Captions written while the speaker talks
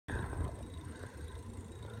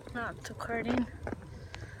Not recording.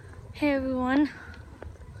 Hey everyone.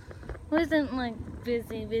 Wasn't like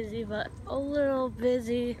busy, but a little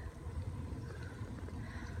busy.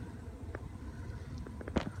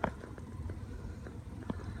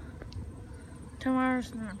 Tomorrow's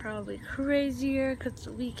gonna probably be crazier because it's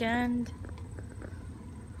the weekend.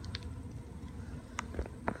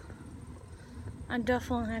 I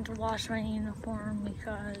definitely had to wash my uniform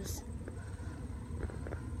because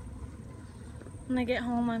when I get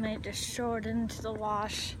home I might just show it into the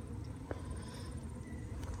wash.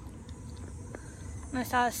 And I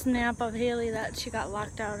saw a snap of Haley that she got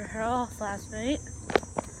locked out of her house last night.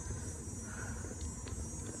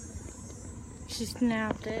 She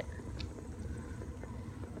snapped it.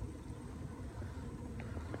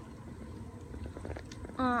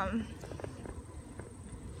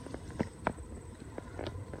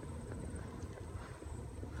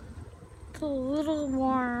 It's a little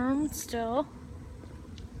warm still.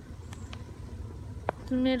 It's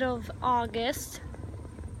the middle of August.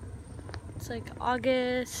 It's like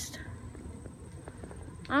August.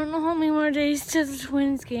 I don't know how many more days to the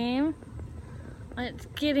Twins game. It's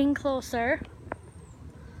getting closer.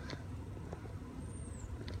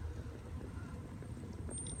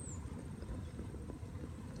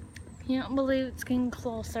 Can't believe it's getting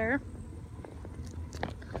closer.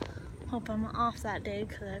 Hope I'm off that day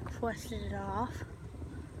because I requested it off.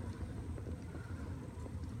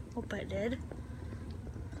 Hope I did.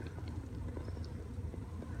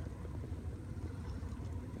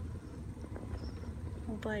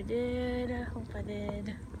 Hope I did. Hope I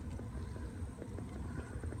did.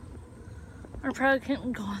 I probably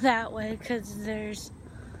couldn't go that way because there's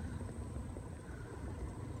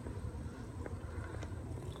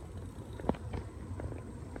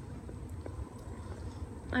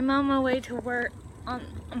I'm on my way to work, on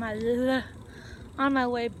my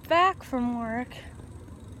way back from work.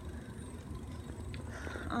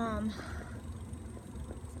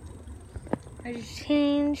 I just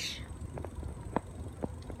changed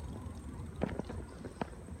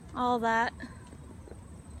all that.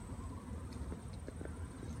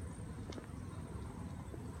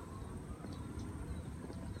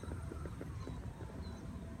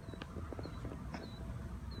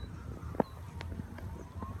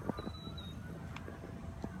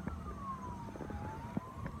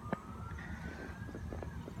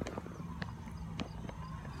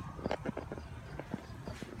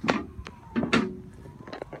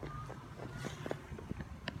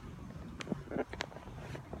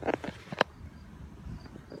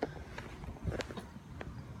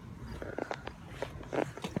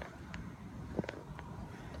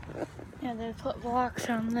 Yeah, they put blocks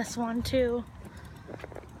on this one too.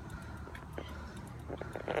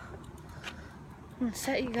 I'm gonna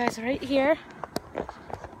set you guys right here.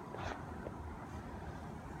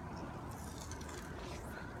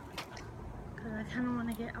 Because I kind of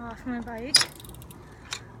want to get off my bike.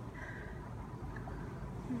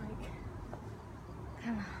 Like,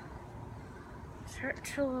 kind of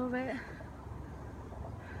stretch a little bit.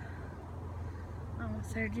 I don't know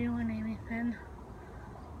if they're doing anything.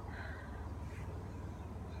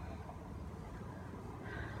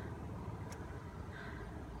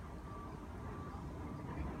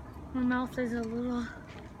 My mouth is a little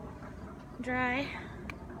dry.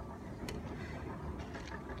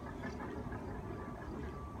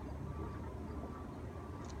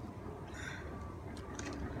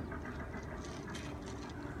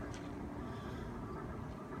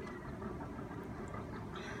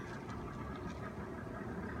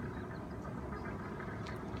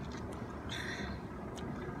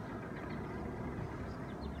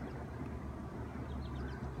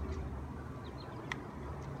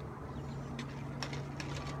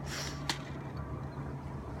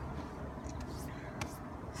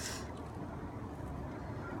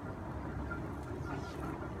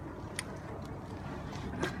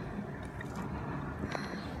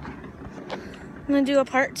 I'm gonna do a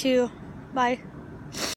part 2. Bye.